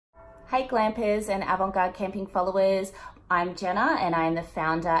Hey Glampers and Avant-Garde camping followers, I'm Jenna and I'm the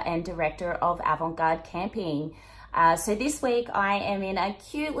founder and director of Avant-Garde Camping. So this week I am in a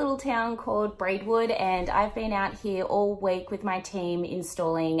cute little town called Braidwood, and I've been out here all week with my team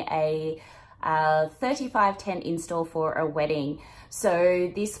installing a 35 tent install for a wedding.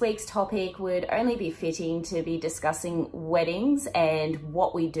 So this week's topic would only be fitting to be discussing weddings and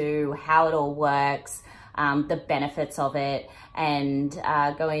what we do, how it all works, the benefits of it, and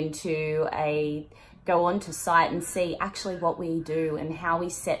go on to site and see actually what we do and how we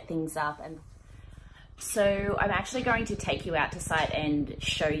set things up. And so I'm actually going to take you out to site and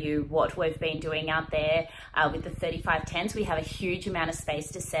show you what we've been doing out there with the 35 tents. We have a huge amount of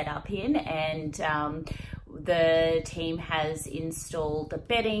space to set up in, and the team has installed the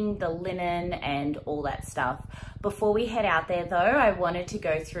bedding, the linen, and all that stuff. Before we head out there though, I wanted to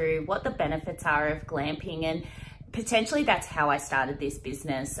go through what the benefits are of glamping, and potentially that's how I started this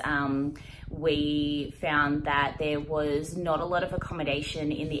business. We found that there was not a lot of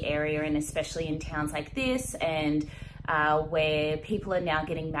accommodation in the area, and especially in towns like this, and where people are now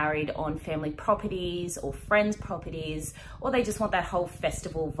getting married on family properties or friends' properties, or they just want that whole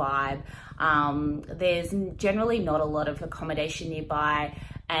festival vibe. There's generally not a lot of accommodation nearby,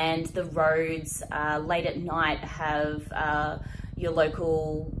 and the roads late at night have your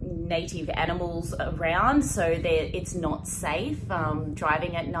local native animals around, so it's not safe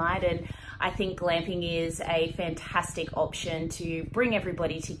driving at night. And I think glamping is a fantastic option to bring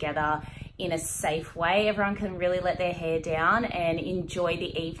everybody together in a safe way. Everyone can really let their hair down and enjoy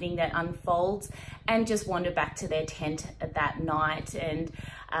the evening that unfolds, and just wander back to their tent at that night, and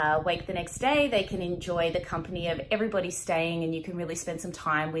wake the next day. They can enjoy the company of everybody staying, and you can really spend some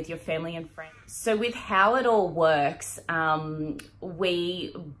time with your family and friends. So with how it all works,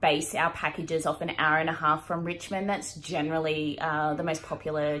 we base our packages off an hour and a half from Richmond. That's generally the most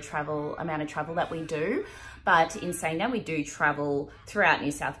popular amount of travel that we do. But in saying that, we do travel throughout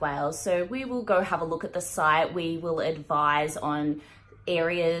New South Wales. So we will go have a look at the site. We will advise on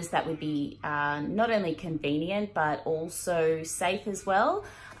areas that would be not only convenient, but also safe as well.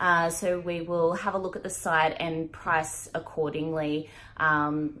 So we will have a look at the site and price accordingly.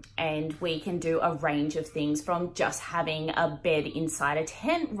 And we can do a range of things, from just having a bed inside a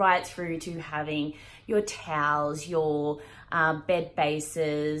tent right through to having your towels, your bed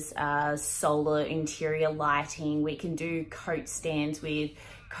bases, solar interior lighting. We can do coat stands with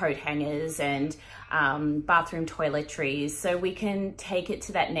coat hangers and bathroom toiletries. So we can take it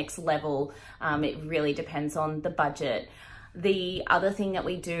to that next level. It really depends on the budget. The other thing that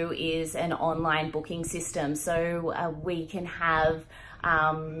we do is an online booking system. So we can have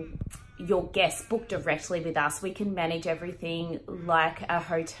your guests book directly with us. We can manage everything like a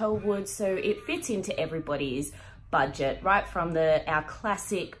hotel would, so it fits into everybody's budget, right from our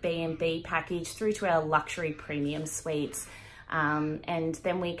classic B&B package through to our luxury premium suites. And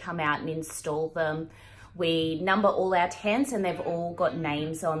then we come out and install them. We number all our tents, and they've all got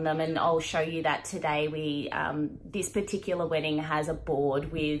names on them, and I'll show you that today. This particular wedding has a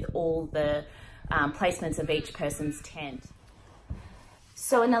board with all the placements of each person's tent.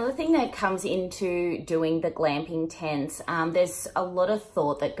 So another thing that comes into doing the glamping tents, there's a lot of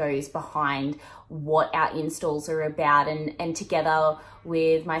thought that goes behind what our installs are about, and together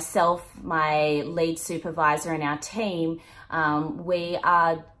with myself, my lead supervisor, and our team, we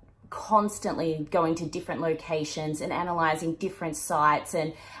are constantly going to different locations and analyzing different sites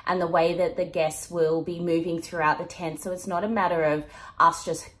and the way that the guests will be moving throughout the tent. So it's not a matter of us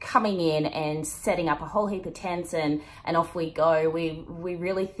just coming in and setting up a whole heap of tents and off we go. We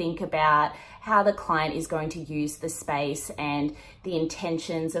really think about how the client is going to use the space and the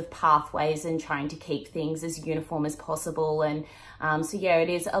intentions of pathways, and trying to keep things as uniform as possible. And so yeah, it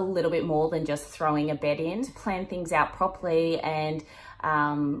is a little bit more than just throwing a bed in. To plan things out properly and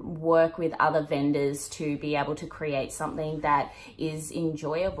work with other vendors to be able to create something that is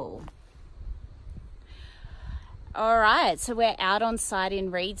enjoyable. All right, so we're out on site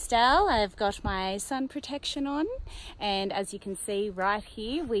in Redesdale. I've got my sun protection on, and as you can see right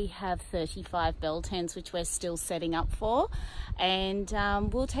here, we have 35 bell tents, which we're still setting up for, and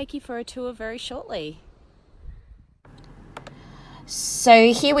we'll take you for a tour very shortly.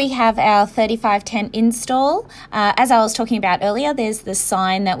 So here we have our 35 tent install. As I was talking about earlier, there's the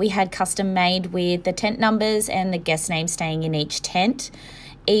sign that we had custom made with the tent numbers and the guest name staying in each tent.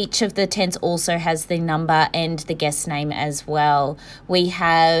 Each of the tents also has the number and the guest name as well. We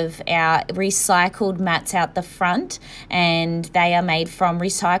have our recycled mats out the front, and they are made from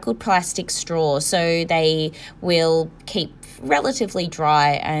recycled plastic straw, so they will keep relatively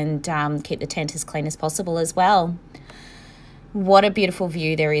dry and keep the tent as clean as possible as well. What a beautiful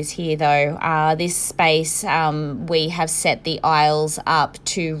view there is here though. This space, we have set the aisles up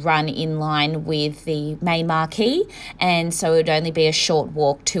to run in line with the main marquee, and so it would only be a short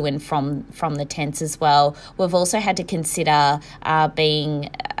walk to and from the tents as well. We've also had to consider being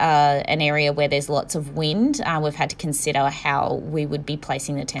an area where there's lots of wind. We've had to consider how we would be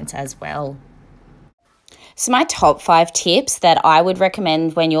placing the tents as well. So my top 5 tips that I would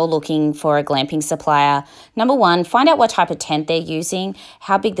recommend when you're looking for a glamping supplier. Number 1, find out what type of tent they're using,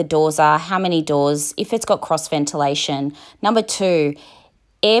 how big the doors are, how many doors, if it's got cross ventilation. Number 2,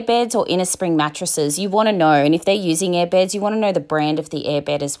 airbeds or Innerspring mattresses. You want to know, and if they're using airbeds, you want to know the brand of the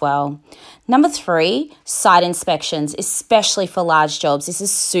airbed as well. Number 3, site inspections, especially for large jobs. This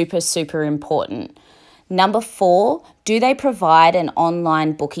is super, super important. Number 4, do they provide an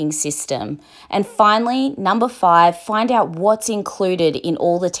online booking system? And finally, number 5, find out what's included in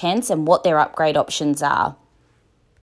all the tents and what their upgrade options are.